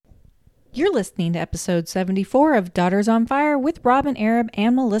You're listening to episode 74 of Daughters on Fire with Robin Arab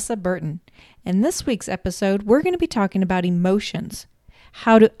and Melissa Burton. In this week's episode, we're going to be talking about emotions,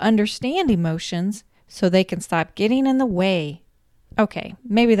 how to understand emotions so they can stop getting in the way. Okay,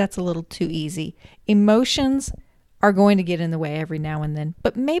 maybe that's a little too easy. Emotions are going to get in the way every now and then,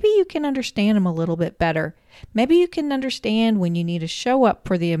 but maybe you can understand them a little bit better. Maybe you can understand when you need to show up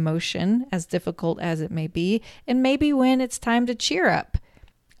for the emotion, as difficult as it may be, and maybe when it's time to cheer up.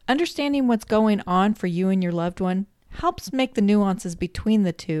 Understanding what's going on for you and your loved one helps make the nuances between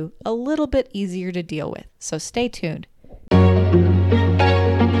the two a little bit easier to deal with. So stay tuned.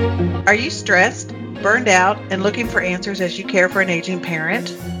 Are you stressed, burned out, and looking for answers as you care for an aging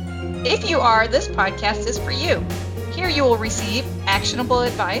parent? If you are, this podcast is for you. Here you will receive actionable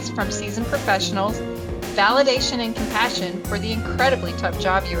advice from seasoned professionals, validation and compassion for the incredibly tough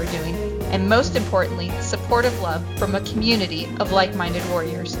job you are doing, and most importantly, supportive love from a community of like-minded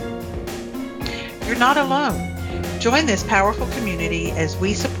warriors. You're not alone. Join this powerful community as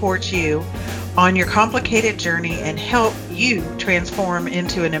we support you on your complicated journey and help you transform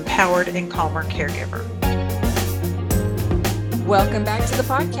into an empowered and calmer caregiver. Welcome back to the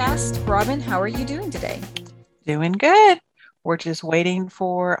podcast. Robin, how are you doing today? Doing good. We're just waiting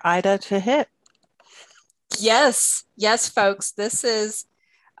for Ida to hit. Yes, folks. This is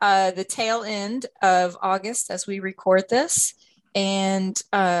the tail end of August as we record this. And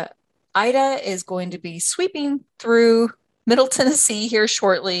Ida is going to be sweeping through Middle Tennessee here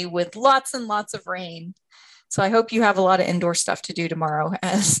shortly with lots and lots of rain. So I hope you have a lot of indoor stuff to do tomorrow.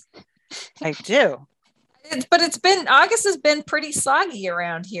 I do. But August has been pretty soggy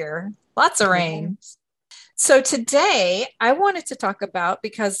around here. Lots of rain. So today I wanted to talk about,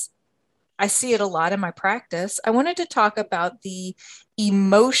 because I see it a lot in my practice, I wanted to talk about the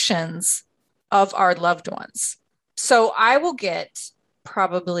emotions of our loved ones. So I will get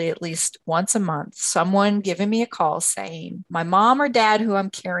probably at least once a month someone giving me a call saying, my mom or dad who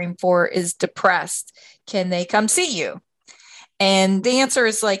I'm caring for is depressed. Can they come see you? And the answer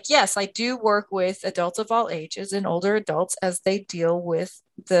is like, yes, I do work with adults of all ages and older adults as they deal with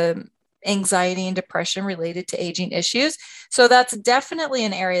the anxiety and depression related to aging issues. So that's definitely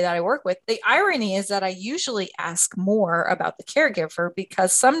an area that I work with. The irony is that I usually ask more about the caregiver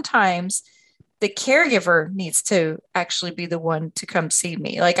because sometimes the caregiver needs to actually be the one to come see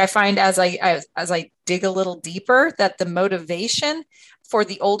me. Like I find as I dig a little deeper that the motivation for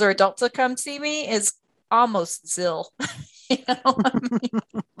the older adult to come see me is almost zil.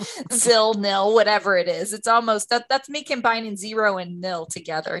 Zil, nil, whatever it is. It's almost that's me combining zero and nil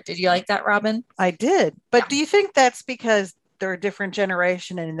together. Did you like that, Robin? I did. But do you think that's because they're a different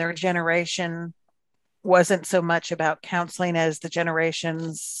generation and their generation wasn't so much about counseling as the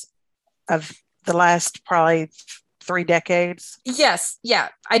generations of the last probably 3 decades? Yes. Yeah,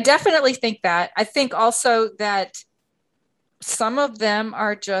 I definitely think that. I think also that some of them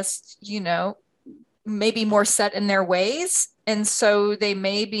are just, maybe more set in their ways. And so they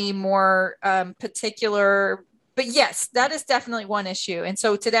may be more particular. But yes, that is definitely one issue. And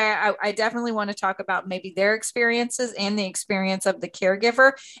so today I definitely want to talk about maybe their experiences and the experience of the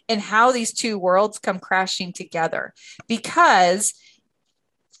caregiver and how these two worlds come crashing together. Because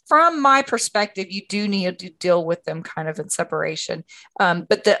from my perspective, you do need to deal with them kind of in separation.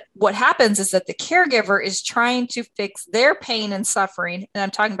 But what happens is that the caregiver is trying to fix their pain and suffering. And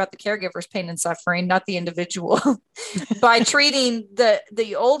I'm talking about the caregiver's pain and suffering, not the individual, by treating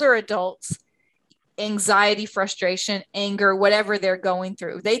the older adults' anxiety, frustration, anger, whatever they're going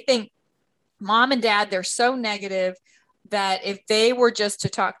through. They think mom and dad, they're so negative that if they were just to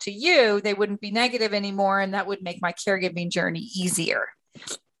talk to you, they wouldn't be negative anymore. And that would make my caregiving journey easier.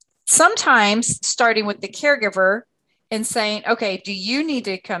 Sometimes starting with the caregiver and saying, okay, do you need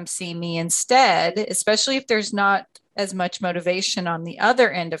to come see me instead, especially if there's not as much motivation on the other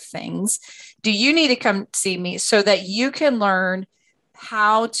end of things? Do you need to come see me so that you can learn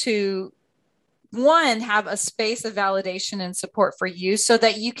how to, one, have a space of validation and support for you so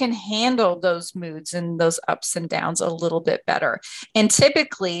that you can handle those moods and those ups and downs a little bit better? And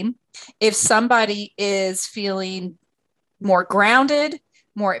typically, if somebody is feeling more grounded,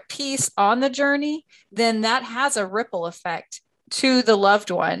 more at peace on the journey, then that has a ripple effect to the loved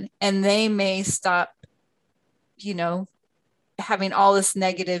one. And they may stop, having all this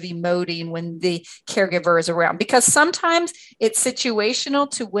negative emoting when the caregiver is around, because sometimes it's situational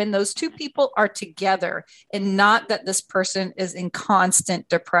to when those two people are together and not that this person is in constant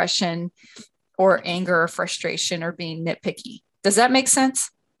depression or anger or frustration or being nitpicky. Does that make sense?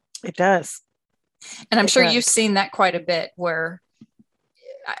 It does. And I'm sure you've seen that quite a bit where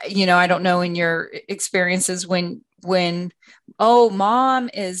I don't know in your experiences oh, mom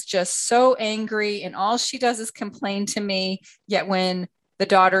is just so angry and all she does is complain to me. Yet when the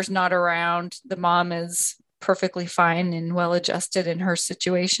daughter's not around, the mom is perfectly fine and well adjusted in her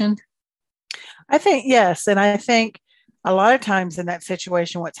situation. I think, yes. And I think a lot of times in that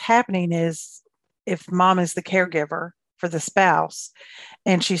situation, what's happening is if mom is the caregiver for the spouse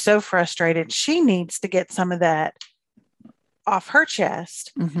and she's so frustrated, she needs to get some of that off her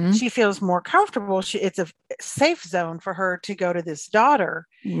chest. Mm-hmm. She feels more comfortable. It's a safe zone for her to go to this daughter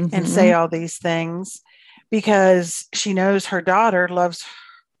and say all these things because she knows her daughter loves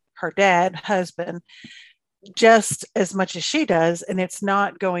her dad, husband, just as much as she does. And it's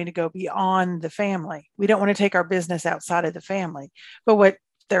not going to go beyond the family. We don't want to take our business outside of the family. But what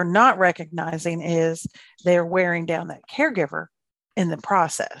they're not recognizing is they're wearing down that caregiver in the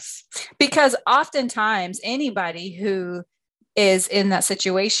process. Because oftentimes anybody who is in that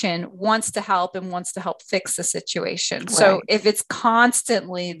situation wants to help and wants to help fix the situation. Right. So if it's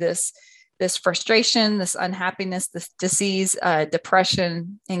constantly this frustration, this unhappiness, this disease,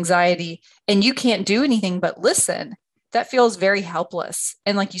 depression, anxiety, and you can't do anything but listen, that feels very helpless.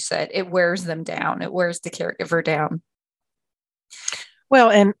 And like you said, it wears them down. It wears the caregiver down. Well,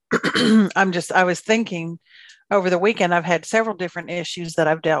 and I was thinking over the weekend, I've had several different issues that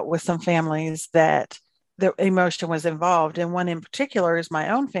I've dealt with some families that the emotion was involved. And one in particular is my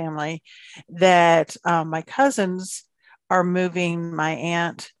own family that my cousins are moving my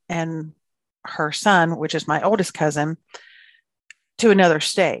aunt and her son, which is my oldest cousin, to another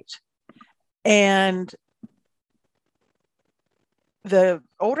state. And the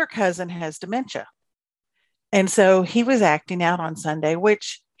older cousin has dementia. And so he was acting out on Sunday,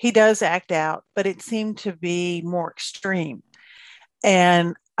 which he does act out, but it seemed to be more extreme.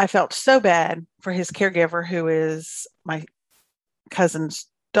 And I felt so bad for his caregiver, who is my cousin's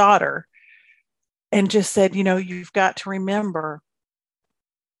daughter, and just said, you've got to remember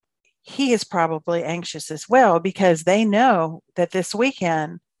he is probably anxious as well, because they know that this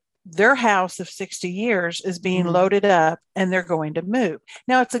weekend their house of 60 years is being loaded up and they're going to move.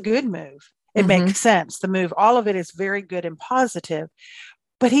 Now, it's a good move. It makes sense. The move, all of it is very good and positive,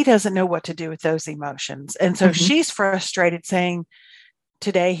 but he doesn't know what to do with those emotions. And so she's frustrated saying,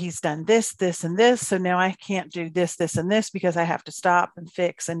 today he's done this, this, and this. So now I can't do this, this, and this because I have to stop and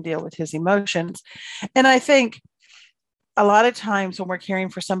fix and deal with his emotions. And I think a lot of times when we're caring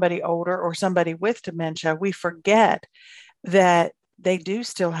for somebody older or somebody with dementia, we forget that they do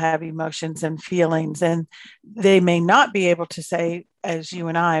still have emotions and feelings, and they may not be able to say, as you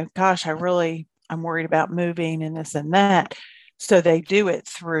and I, gosh, I'm worried about moving and this and that. So they do it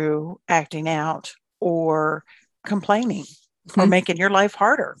through acting out or complaining or making your life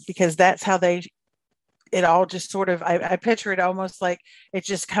harder, because that's how it all just sort of, I picture it almost like it's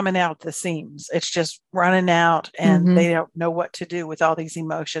just coming out the seams. It's just running out and they don't know what to do with all these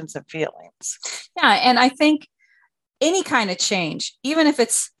emotions and feelings. Yeah. And I think any kind of change, even if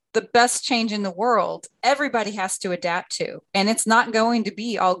it's the best change in the world, everybody has to adapt to, and it's not going to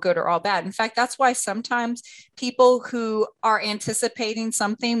be all good or all bad. In fact, that's why sometimes people who are anticipating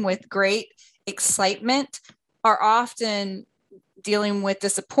something with great excitement are often dealing with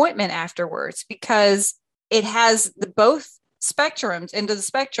disappointment afterwards, because it has both spectrums into the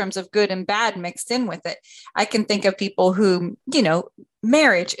spectrums of good and bad mixed in with it. I can think of people who,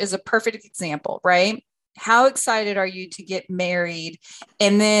 marriage is a perfect example, right? How excited are you to get married?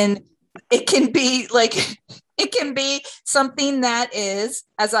 And then it can be something that is,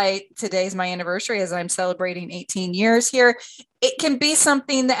 today's my anniversary, as I'm celebrating 18 years here. It can be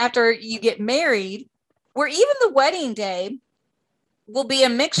something that after you get married, where even the wedding day will be a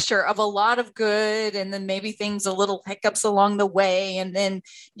mixture of a lot of good, and then maybe a little hiccups along the way. And then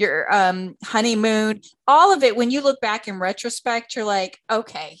your honeymoon, all of it, when you look back in retrospect, you're like,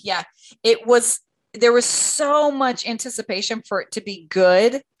 okay, yeah, there was so much anticipation for it to be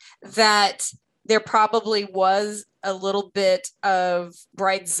good that there probably was a little bit of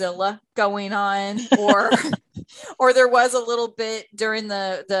bridezilla going on, or there was a little bit during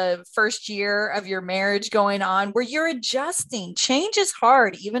the first year of your marriage going on where you're adjusting. Change is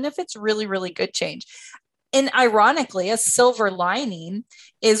hard, even if it's really, really good change. And ironically, a silver lining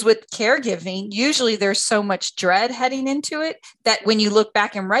is with caregiving, usually there's so much dread heading into it that when you look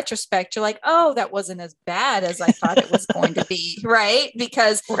back in retrospect, you're like, oh, that wasn't as bad as I thought it was going to be, right?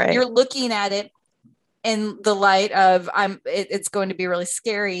 Because you're looking at it in the light of, it's going to be really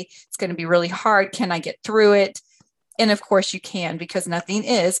scary. It's going to be really hard. Can I get through it? And of course you can, because nothing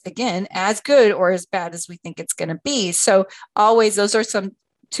is, again, as good or as bad as we think it's going to be. So always, those are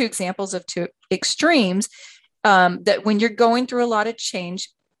two examples of two extremes, that when you're going through a lot of change,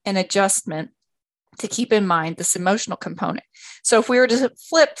 and adjustment to keep in mind this emotional component. So if we were to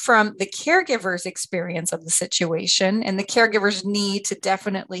flip from the caregiver's experience of the situation and the caregiver's need to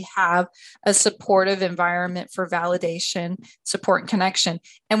definitely have a supportive environment for validation, support, and connection,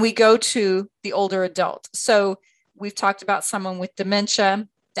 and we go to the older adult. So we've talked about someone with dementia,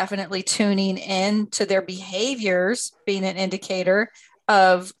 definitely tuning in to their behaviors being an indicator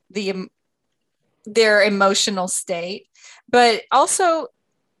of their emotional state, but also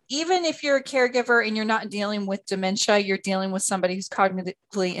even if you're a caregiver and you're not dealing with dementia, you're dealing with somebody who's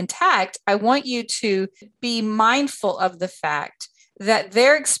cognitively intact, I want you to be mindful of the fact that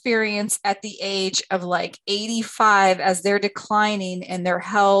their experience at the age of like 85, as they're declining and their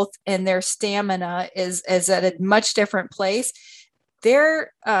health and their stamina is at a much different place,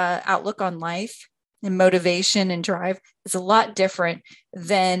 their outlook on life and motivation and drive is a lot different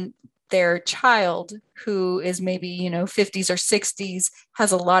than their child who is maybe, 50s or 60s,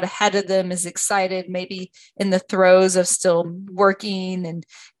 has a lot ahead of them, is excited, maybe in the throes of still working and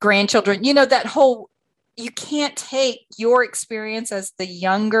grandchildren, that whole, you can't take your experience as the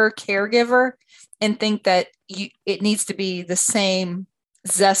younger caregiver and think that it needs to be the same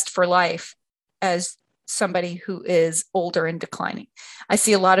zest for life as somebody who is older and declining. I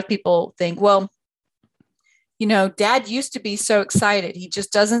see a lot of people think, well, dad used to be so excited. He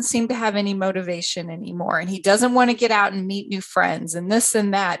just doesn't seem to have any motivation anymore. And he doesn't want to get out and meet new friends and this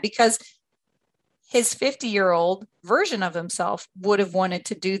and that, because his 50-year-old version of himself would have wanted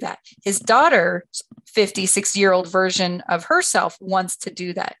to do that. His daughter's 56-year-old version of herself wants to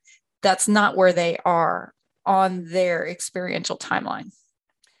do that. That's not where they are on their experiential timeline.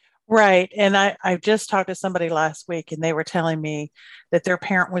 Right. And I just talked to somebody last week and they were telling me that their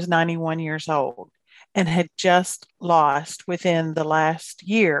parent was 91 years old and had just lost within the last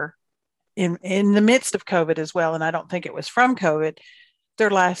year in the midst of COVID as well. And I don't think it was from COVID, their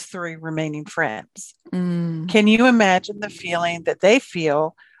last 3 remaining friends. Can you imagine the feeling that they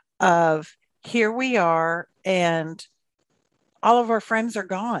feel of here we are and all of our friends are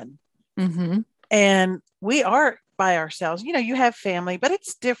gone. And we are by ourselves. You have family, but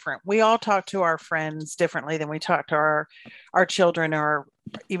it's different. We all talk to our friends differently than we talk to our children or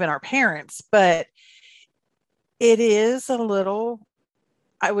even our parents. But it is a little,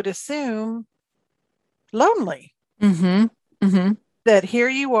 I would assume, lonely. That here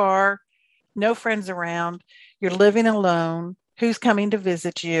you are, no friends around, you're living alone. Who's coming to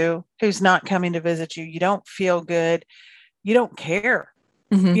visit you? Who's not coming to visit you? You don't feel good. You don't care.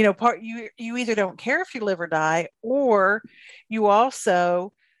 You either don't care if you live or die, or you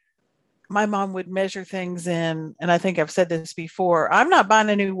also, my mom would measure things in, and I think I've said this before, I'm not buying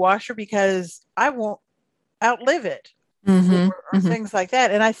a new washer because I won't outlive it, or things like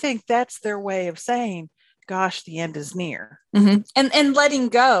that. And I think that's their way of saying, gosh, the end is near. And letting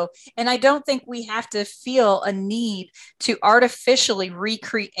go. And I don't think we have to feel a need to artificially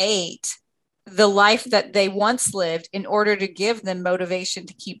recreate the life that they once lived in order to give them motivation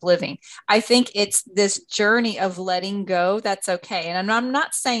to keep living. I think it's this journey of letting go that's okay. And I'm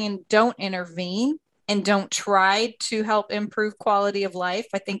not saying don't intervene and don't try to help improve quality of life.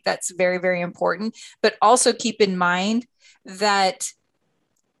 I think that's very, very important. But also keep in mind that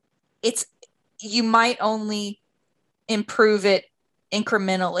you might only improve it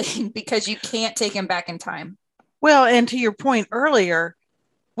incrementally because you can't take them back in time. Well, and to your point earlier,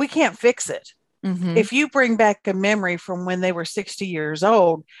 we can't fix it. If you bring back a memory from when they were 60 years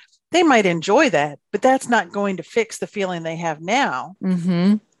old, they might enjoy that, but that's not going to fix the feeling they have now.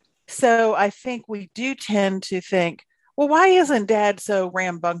 So I think we do tend to think, well, why isn't dad so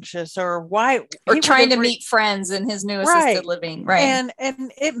rambunctious, or trying to meet friends in his new assisted living. Right. And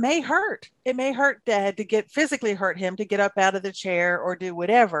it may hurt. It may hurt dad to physically hurt him to get up out of the chair or do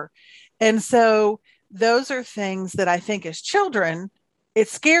whatever. And so those are things that I think as children, it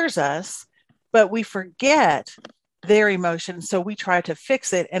scares us, but we forget their emotions. So we try to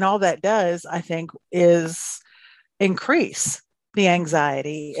fix it. And all that does, I think, is increase the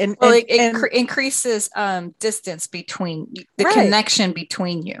anxiety. It increases distance between the connection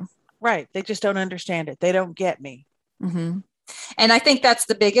between you. Right. They just don't understand it. They don't get me. And I think that's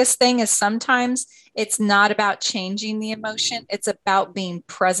the biggest thing, is sometimes it's not about changing the emotion. It's about being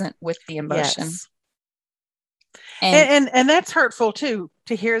present with the emotion. Yes. And that's hurtful too,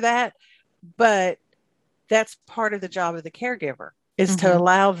 to hear that. But that's part of the job of the caregiver, is to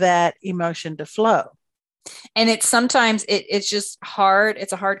allow that emotion to flow. And it's sometimes it's just hard.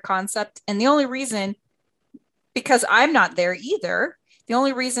 It's a hard concept. And the only reason, because I'm not there either, the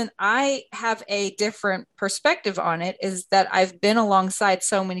only reason I have a different perspective on it is that I've been alongside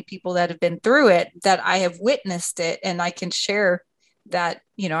so many people that have been through it, that I have witnessed it, and I can share that,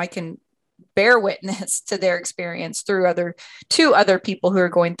 I can bear witness to their experience through two other people who are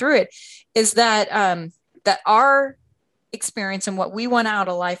going through it, is that, that our experience and what we want out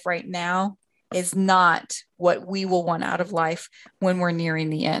of life right now is not what we will want out of life when we're nearing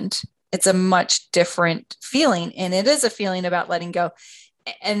the end. It's a much different feeling. And it is a feeling about letting go.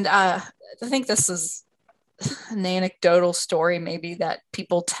 And I think this is an anecdotal story maybe that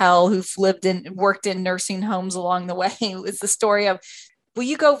people tell who've worked in nursing homes along the way. It's the story of, will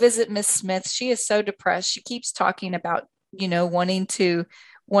you go visit Miss Smith? She is so depressed. She keeps talking about, wanting to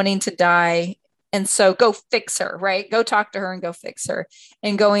die. And so go fix her, right? Go talk to her and go fix her.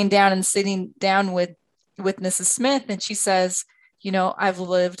 And going down and sitting down with Mrs. Smith. And she says, I've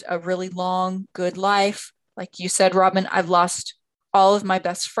lived a really long, good life. Like you said, Robin, I've lost all of my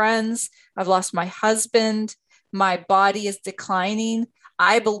best friends. I've lost my husband. My body is declining.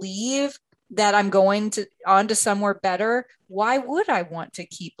 I believe that I'm going on to somewhere better. Why would I want to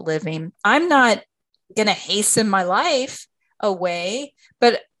keep living? I'm not going to hasten my life away,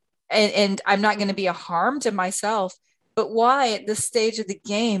 and I'm not going to be a harm to myself. But why at this stage of the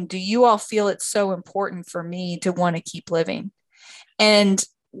game do you all feel it's so important for me to want to keep living? And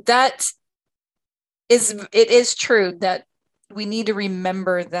it is true that we need to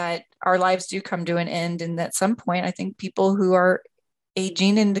remember that our lives do come to an end. And at some point, I think people who are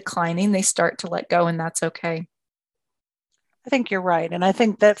aging and declining, they start to let go, and that's okay. I think you're right. And I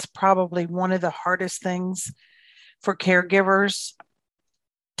think that's probably one of the hardest things for caregivers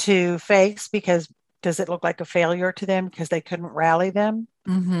to face, because does it look like a failure to them because they couldn't rally them?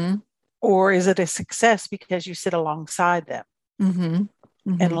 Mm-hmm. Or is it a success because you sit alongside them? Mm-hmm.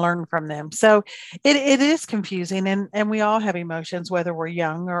 Mm-hmm. And learn from them? So it is confusing, and we all have emotions, whether we're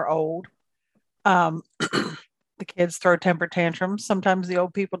young or old. The kids throw temper tantrums. Sometimes the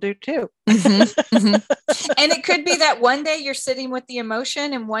old people do too. Mm-hmm. Mm-hmm. And it could be that one day you're sitting with the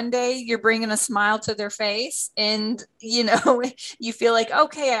emotion and one day you're bringing a smile to their face, and you feel like,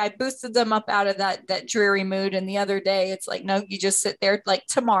 okay, I boosted them up out of that dreary mood. And the other day it's like, no, you just sit there. Like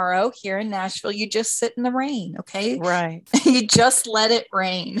tomorrow here in Nashville, you just sit in the rain. Okay. Right. You just let it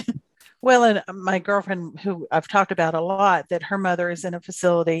rain. Well, and my girlfriend, who I've talked about a lot, that her mother is in a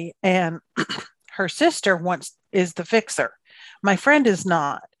facility and her sister is the fixer. My friend is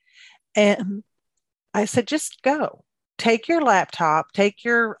not. And I said, just go. Take your laptop, take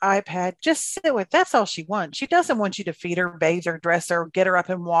your iPad, just sit with. That's all she wants. She doesn't want you to feed her, bathe her, dress her, get her up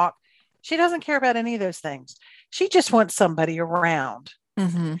and walk. She doesn't care about any of those things. She just wants somebody around.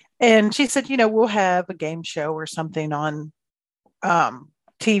 Mm-hmm. And she said, we'll have a game show or something on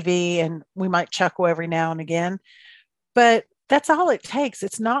TV, and we might chuckle every now and again. But that's all it takes.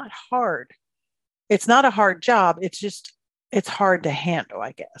 It's not hard. It's not a hard job. It's hard to handle,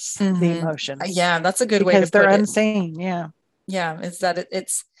 I guess, mm-hmm. the emotions. Yeah, that's a good way to put it. Because they're unseen. Yeah. Yeah. Is that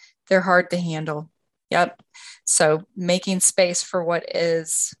they're hard to handle. Yep. So making space for what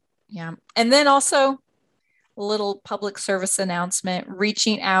is. Yeah. And then also a little public service announcement,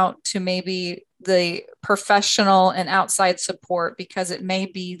 reaching out to maybe the professional and outside support, because it may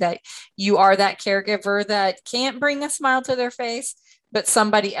be that you are that caregiver that can't bring a smile to their face, but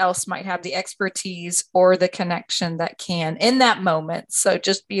somebody else might have the expertise or the connection that can in that moment. So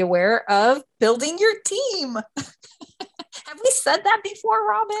just be aware of building your team. Have we said that before,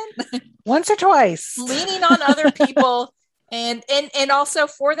 Robin? Once or twice. Leaning on other people and also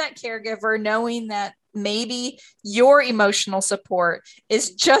for that caregiver, knowing that maybe your emotional support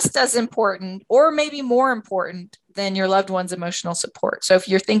is just as important or maybe more important than your loved one's emotional support. So if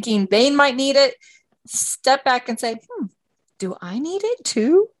you're thinking they might need it, step back and say, do I need it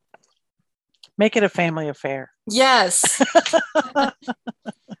too? Make it a family affair. Yes.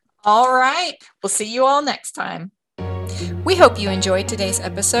 All right. We'll see you all next time. We hope you enjoyed today's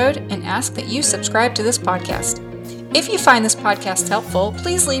episode and ask that you subscribe to this podcast. If you find this podcast helpful,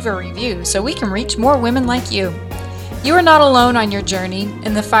 please leave a review so we can reach more women like you. You are not alone on your journey,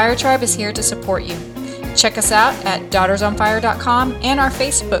 and the Fire Tribe is here to support you. Check us out at daughtersonfire.com and our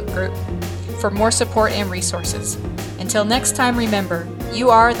Facebook group for more support and resources. Until next time, remember, you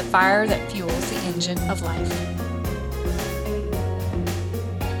are the fire that fuels the engine of life.